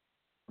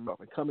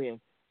mouth and come in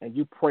and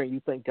you pray and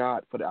you thank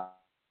God for the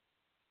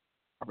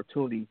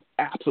opportunity.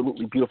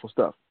 Absolutely beautiful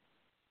stuff.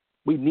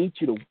 We need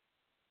you to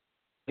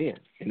win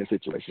in this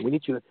situation. We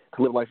need you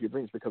to live the life of your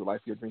dreams because the life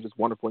of your dreams is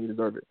wonderful and you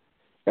deserve it.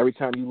 Every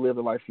time you live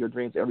the life of your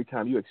dreams, every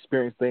time you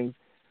experience things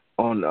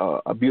on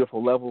a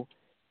beautiful level,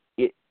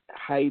 it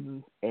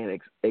heightens and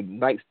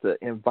ignites the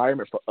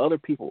environment for other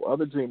people,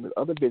 other dreamers,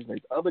 other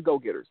visionaries, other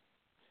go-getters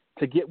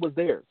to get what's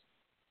theirs.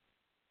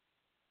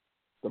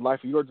 The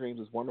life of your dreams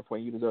is wonderful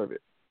and you deserve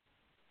it.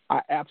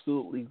 I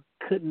absolutely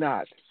could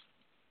not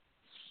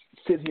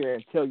sit here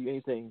and tell you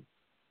anything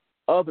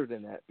other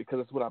than that because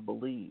it's what I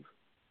believe.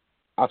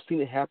 I've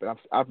seen it happen.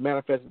 I've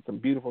manifested some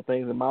beautiful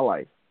things in my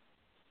life.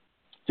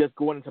 Just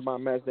going into my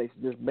imagination,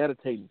 just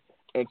meditating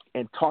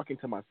and talking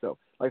to myself.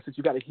 Like I said,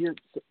 you got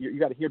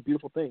to hear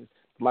beautiful things.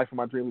 The life of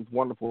my dream is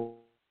wonderful.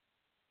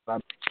 I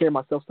hear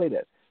myself say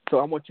that. So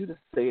I want you to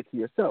say it to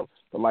yourself.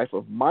 The life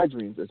of my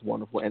dreams is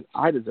wonderful and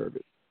I deserve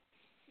it.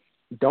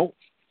 Don't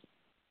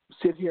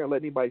sit here and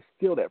let anybody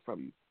steal that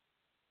from you.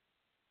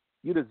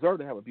 You deserve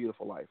to have a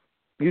beautiful life.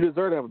 You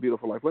deserve to have a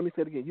beautiful life. Let me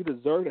say it again. You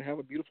deserve to have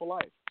a beautiful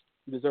life.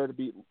 You deserve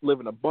to live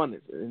in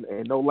abundance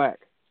and no lack.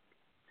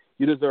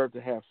 You deserve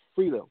to have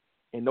freedom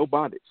and no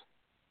bondage.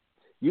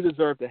 You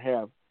deserve to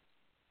have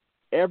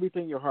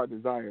everything your heart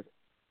desires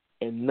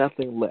and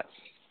nothing less.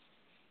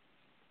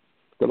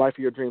 The life of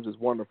your dreams is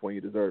wonderful and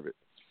you deserve it.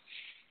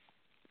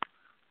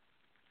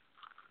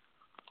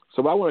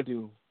 So what I want to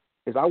do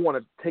is I want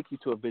to take you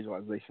to a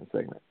visualization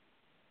segment.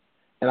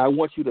 And I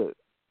want you to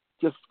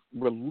just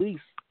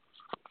release,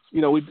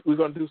 we're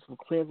going to do some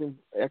cleansing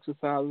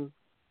exercises.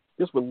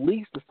 Just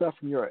release the stuff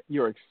from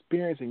your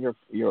experience and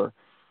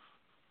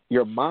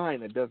your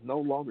mind that does no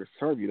longer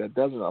serve you, that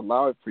doesn't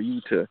allow it for you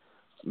to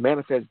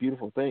manifest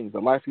beautiful things. The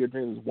life of your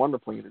dreams is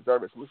wonderful and you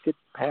deserve it. So let's get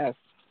past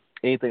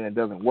anything that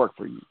doesn't work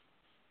for you.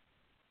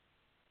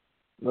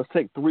 We're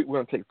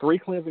going to take 3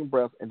 cleansing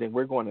breaths, and then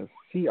we're going to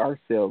see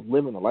ourselves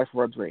living the life of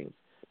our dreams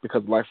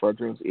because the life of our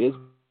dreams is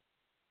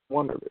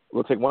one of it.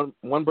 We'll take one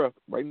breath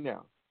right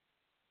now.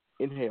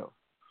 Inhale.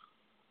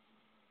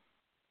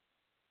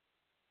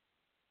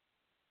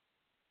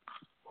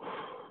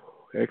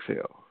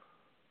 Exhale.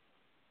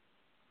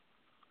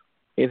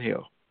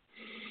 Inhale.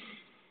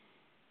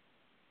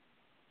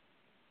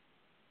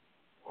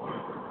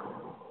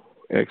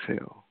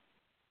 Exhale.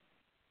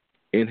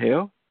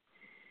 Inhale.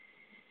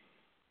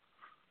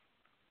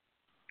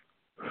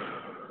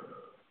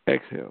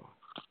 Exhale.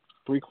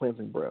 3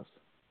 cleansing breaths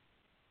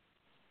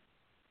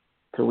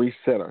to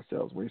reset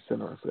ourselves,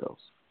 recenter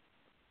ourselves.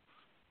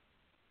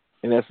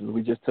 In essence,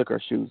 we just took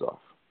our shoes off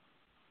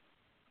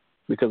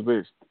because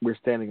we're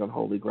standing on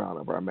holy ground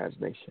of our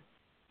imagination.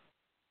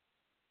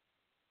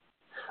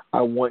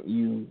 I want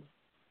you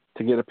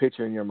to get a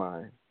picture in your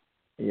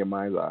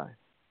mind's eye,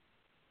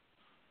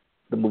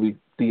 the movie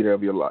theater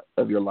of your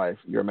life,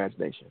 your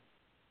imagination.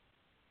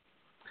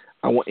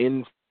 I want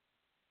in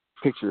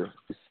picture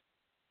to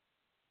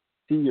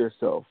see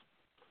yourself.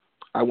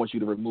 I want you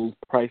to remove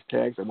price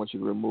tags. I want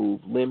you to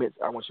remove limits.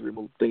 I want you to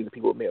remove things that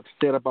people may have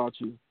said about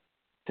you.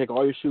 Take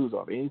all your shoes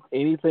off.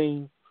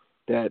 Anything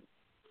that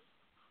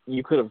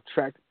you could have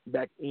tracked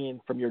back in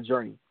from your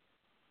journey.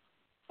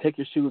 Take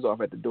your shoes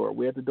off at the door.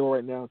 We're at the door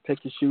right now.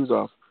 Take your shoes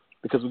off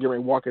because we're getting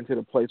ready to walk into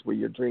the place where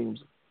your dreams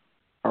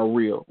are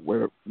real,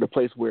 where the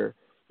place where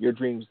your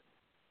dreams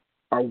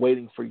are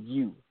waiting for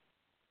you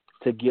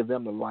to give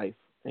them the life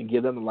and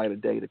give them the light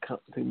of day to come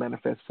to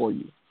manifest for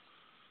you.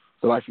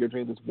 The life of your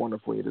dreams is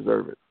wonderful. You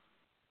deserve it.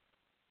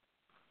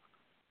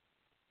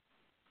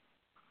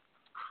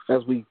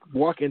 As we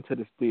walk into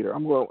this theater, I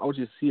want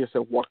you to see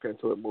yourself walking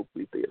into a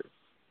movie theater.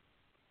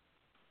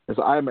 It's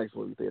an IMAX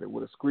movie theater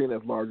with a screen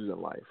that's larger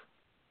than life.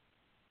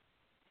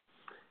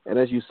 And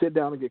as you sit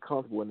down and get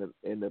comfortable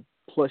in the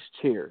plush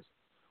chairs,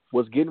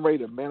 what's getting ready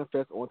to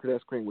manifest onto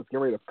that screen, what's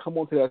getting ready to come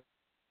onto that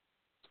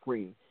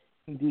screen,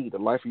 indeed, the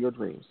life of your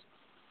dreams,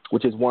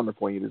 which is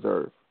wonderful and you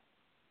deserve.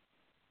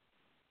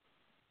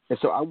 And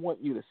so I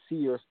want you to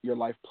see your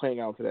life playing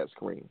out to that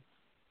screen.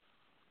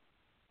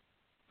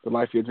 The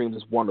life of your dreams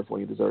is wonderful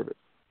and you deserve it.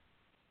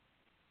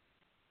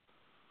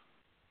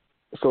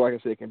 So like I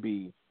said, it can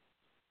be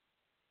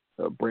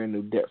a brand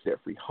new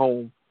debt-free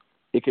home.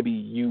 It could be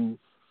you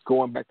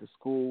going back to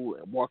school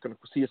and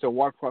see yourself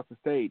walk across the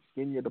stage,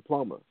 getting your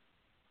diploma.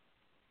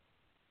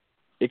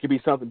 It could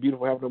be something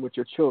beautiful happening with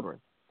your children.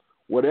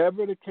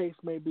 Whatever the case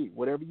may be,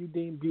 whatever you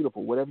deem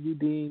beautiful, whatever you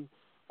deem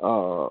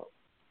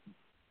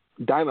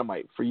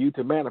dynamite for you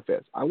to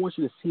manifest, I want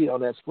you to see it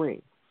on that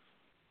screen.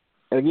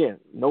 And again,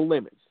 no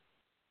limits,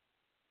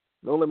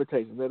 no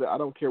limitations. I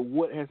don't care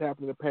what has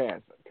happened in the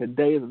past.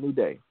 Today is a new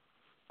day.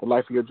 The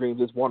life of your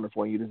dreams is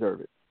wonderful and you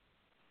deserve it.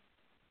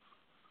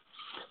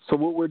 So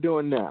what we're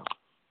doing now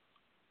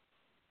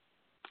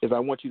is I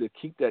want you to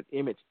keep that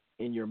image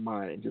in your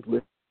mind and just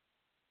listen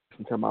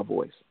to my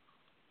voice.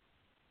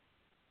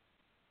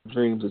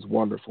 Dreams is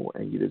wonderful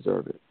and you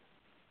deserve it.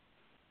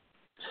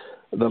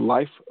 The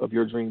life of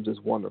your dreams is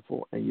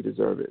wonderful and you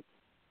deserve it.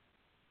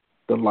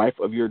 The life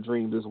of your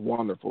dreams is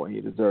wonderful and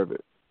you deserve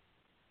it.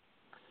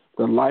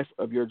 The life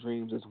of your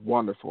dreams is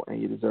wonderful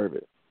and you deserve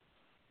it.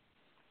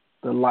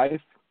 The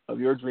life of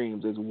your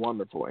dreams is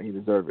wonderful and you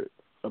deserve it.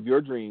 Of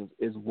your dreams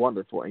is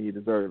wonderful and you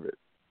deserve it.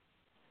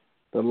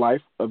 The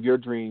life of your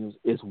dreams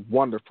is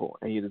wonderful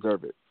and you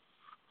deserve it.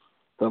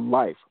 The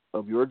life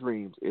of your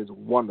dreams is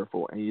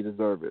wonderful and you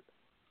deserve it.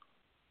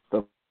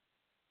 The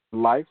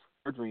life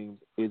of your dreams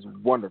is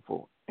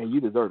wonderful and you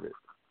deserve it.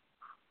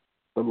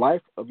 The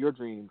life of your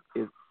dreams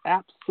is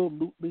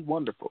absolutely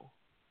wonderful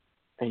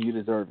and you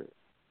deserve it.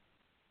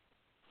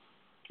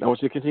 Now I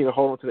want you to continue to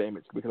hold on to the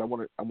image because I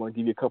want to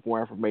give you a couple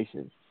more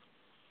information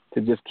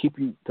to just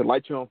to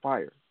light you on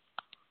fire.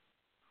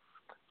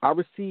 I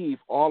receive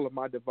all of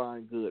my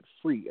divine good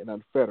free and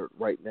unfettered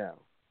right now.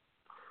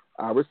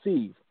 I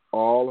receive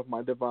all of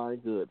my divine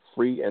good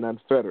free and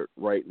unfettered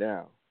right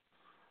now.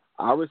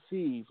 I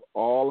receive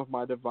all of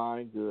my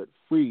divine good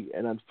free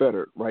and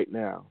unfettered right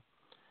now.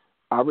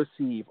 I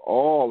receive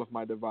all of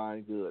my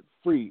divine good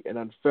free and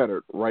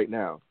unfettered right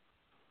now.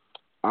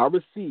 I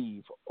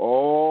receive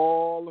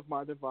all of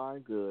my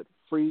divine good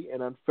free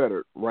and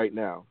unfettered right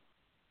now.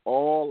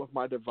 All of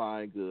my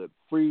divine good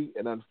free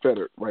and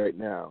unfettered right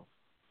now.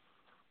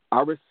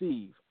 I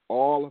receive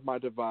all of my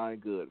divine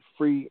good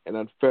free and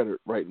unfettered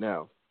right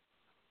now.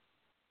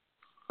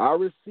 I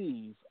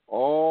receive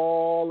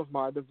all of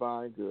my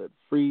divine good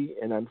free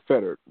and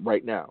unfettered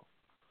right now.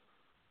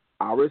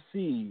 I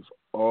receive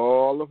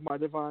all of my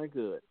divine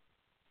good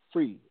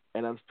free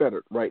and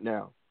unfettered right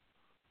now.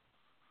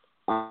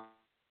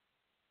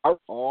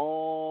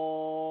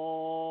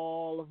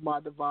 All of my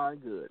divine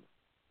good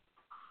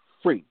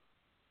free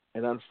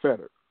and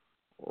unfettered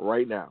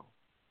right now.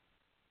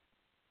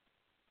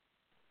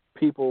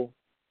 People,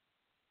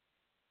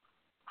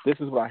 this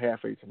is what I have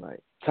for you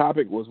tonight.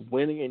 Topic was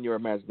winning in your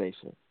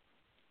imagination.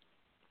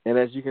 And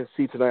as you can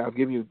see tonight, I've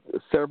given you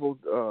several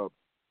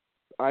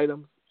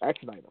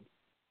action items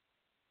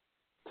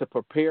to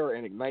prepare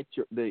and ignite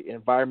the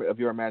environment of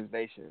your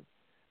imagination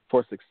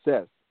for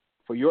success,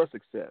 for your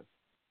success,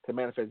 to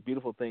manifest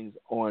beautiful things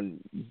on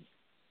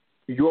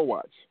your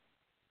watch,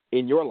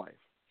 in your life.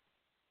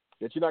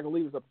 That you're not going to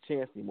leave this up to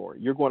chance anymore.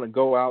 You're going to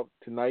go out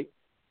tonight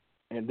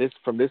and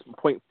from this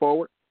point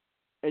forward,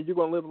 and you're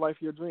going to live the life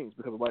of your dreams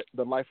because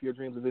the life of your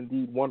dreams is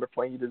indeed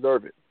wonderful and you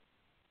deserve it.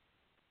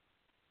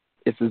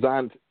 It's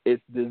designed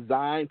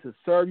to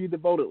serve you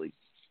devotedly,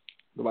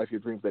 the life of your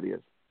dreams, that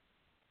is.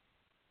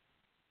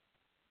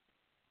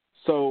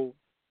 So,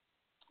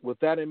 with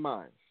that in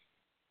mind,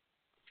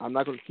 I'm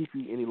not going to keep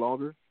you any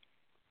longer,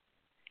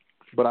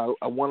 but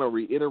I want to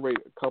reiterate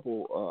a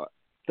couple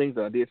things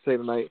that I did say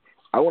tonight.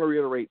 I want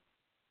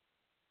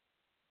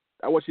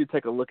you to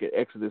take a look at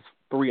Exodus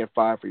 3 and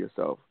 5 for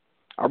yourself.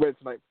 I read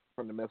tonight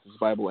from the Message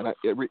Bible, and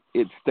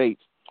it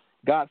states,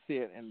 God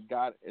said, and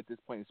God at this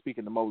point is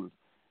speaking to Moses,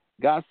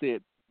 God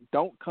said,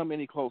 don't come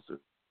any closer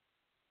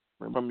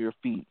from your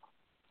feet.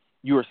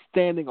 You are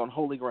standing on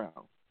holy ground.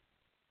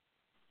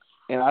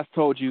 And I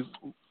told you,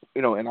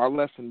 in our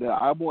lesson that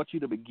I want you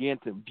to begin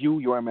to view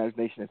your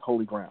imagination as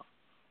holy ground.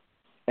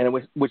 And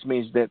which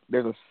means that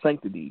there's a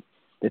sanctity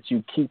that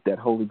you keep that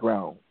holy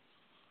ground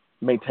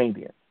maintained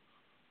in.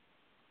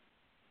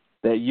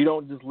 That you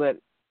don't just let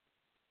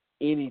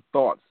any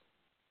thoughts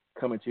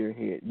come into your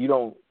head. You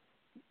don't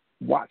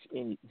watch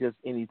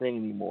anything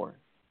anymore.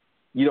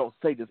 You don't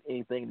say just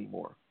anything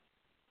anymore.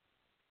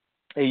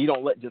 And you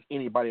don't let just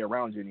anybody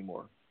around you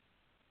anymore.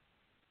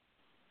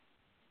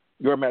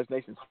 Your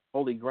imagination is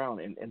holy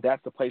ground, and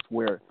that's the place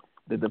where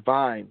the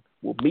divine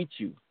will meet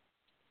you.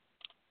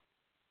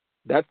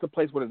 That's the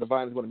place where the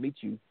divine is going to meet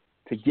you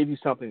to give you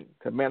something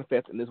to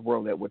manifest in this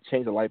world that will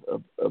change the life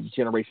of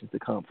generations to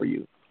come for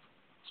you.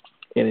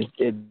 And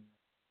it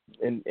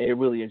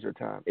really is your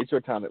time. It's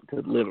your time to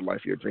live the life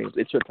of your dreams.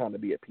 It's your time to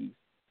be at peace.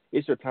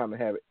 It's your time to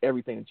have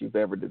everything that you've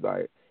ever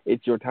desired.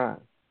 It's your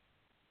time.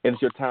 And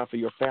it's your time for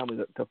your family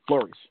to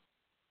flourish.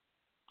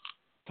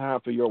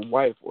 Time for your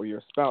wife or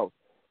your spouse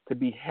to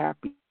be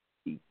happy,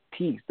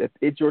 peace.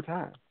 It's your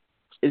time.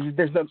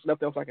 There's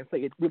nothing else I can say.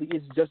 It really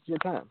is just your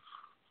time.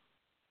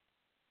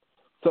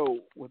 So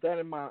with that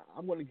in mind,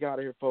 I'm going to get out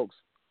of here, folks.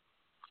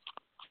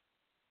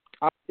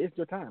 It's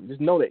your time.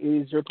 Just know that it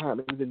is your time.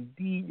 It is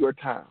indeed your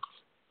time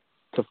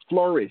to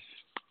flourish,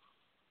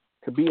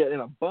 to be in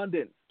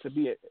abundance,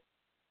 it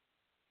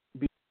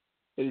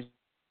is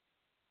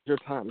your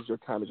time. It's your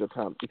time. It's your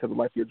time. Because the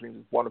life of your dreams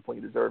is wonderful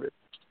and you deserve it.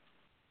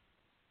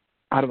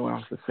 I don't know how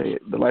else to say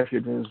it. The life of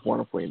your dreams is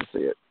wonderful and you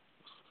say it.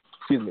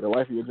 Excuse me. The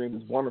life of your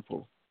dreams is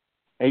wonderful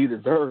and you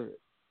deserve it.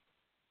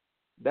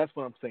 That's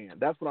what I'm saying.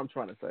 That's what I'm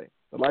trying to say.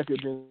 The life of your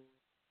dreams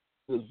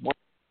is wonderful.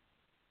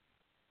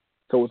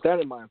 So with that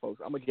in mind,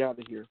 folks, I'm going to get out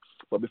of here.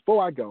 But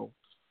before I go,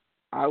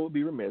 I would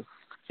be remiss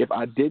if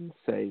I didn't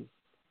say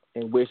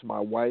and wish my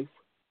wife,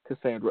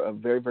 Cassandra, a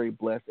very, very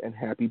blessed and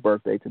happy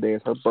birthday. Today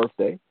is her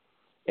birthday.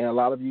 And a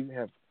lot of you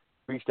have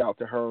reached out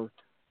to her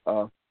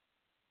through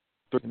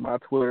my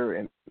Twitter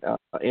and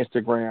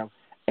Instagram.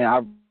 And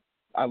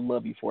I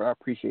love you for it. I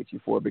appreciate you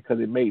for it because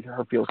it made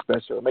her feel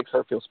special. It makes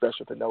her feel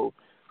special to know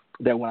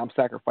that when I'm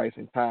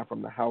sacrificing time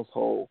from the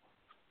household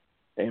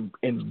and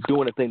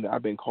doing the thing that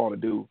I've been called to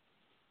do,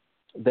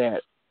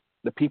 that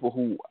the people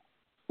who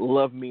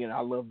love me and I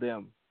love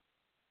them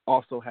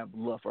also have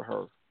love for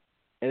her.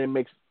 And it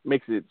makes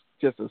it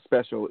just a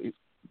special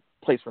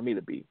place for me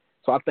to be.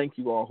 So I thank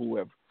you all who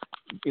have,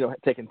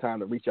 taken time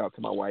to reach out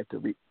to my wife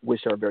to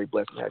wish her a very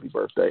blessed and happy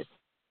birthday.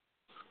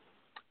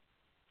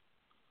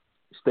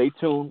 Stay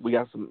tuned. We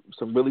got some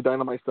really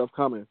dynamite stuff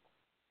coming.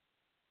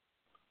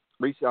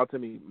 Reach out to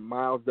me,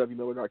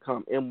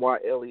 MilesWMiller.com,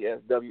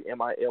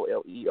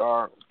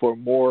 MylesWMiller, for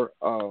more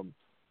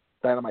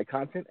dynamite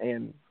content.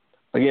 And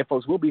again,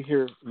 folks, we'll be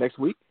here next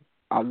week.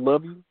 I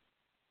love you.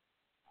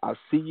 I'll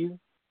see you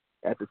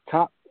at the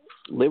top,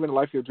 living the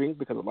life of your dreams,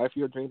 because the life of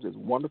your dreams is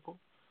wonderful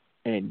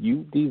and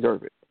you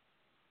deserve it.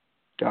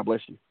 God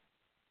bless you.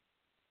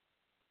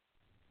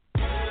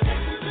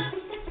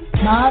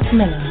 Miles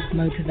Miller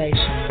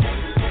Motivation.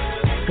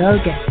 Go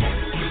get it.